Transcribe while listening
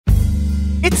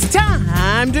It's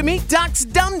time to meet Doc's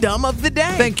Dum Dum of the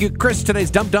Day. Thank you, Chris. Today's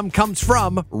Dum Dum comes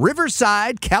from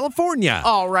Riverside, California.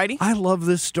 Alrighty. I love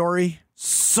this story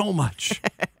so much.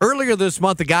 Earlier this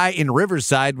month, a guy in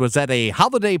Riverside was at a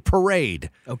holiday parade.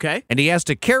 Okay. And he asked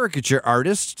a caricature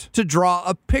artist to draw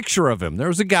a picture of him. There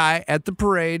was a guy at the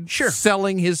parade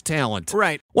selling his talent.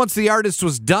 Right. Once the artist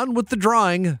was done with the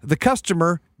drawing, the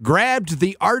customer grabbed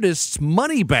the artist's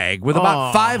money bag with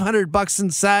about $500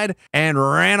 inside and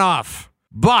ran off.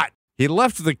 But he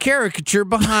left the caricature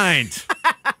behind.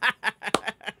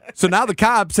 So now the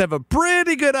cops have a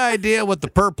pretty good idea what the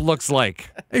perp looks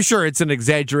like. Sure, it's an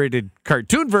exaggerated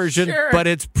cartoon version, but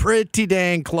it's pretty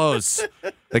dang close.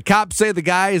 The cops say the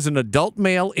guy is an adult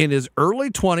male in his early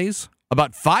 20s,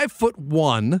 about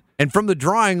 5'1", and from the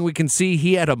drawing we can see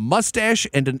he had a mustache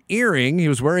and an earring. He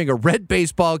was wearing a red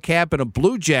baseball cap and a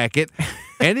blue jacket,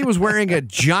 and he was wearing a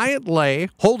giant lei,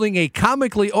 holding a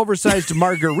comically oversized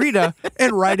margarita,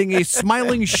 and riding a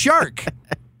smiling shark.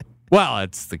 Well,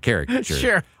 it's the caricature.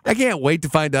 Sure. I can't wait to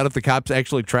find out if the cops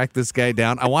actually track this guy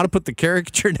down. I want to put the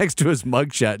caricature next to his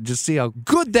mugshot and just see how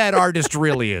good that artist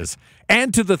really is.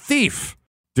 And to the thief,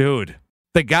 dude,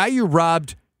 the guy you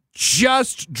robbed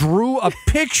just drew a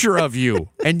picture of you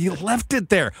and you left it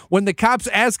there. When the cops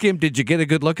ask him, did you get a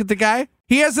good look at the guy?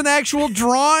 He has an actual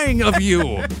drawing of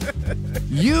you.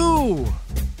 You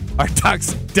are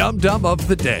Doc's Dum Dum of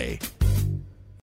the Day.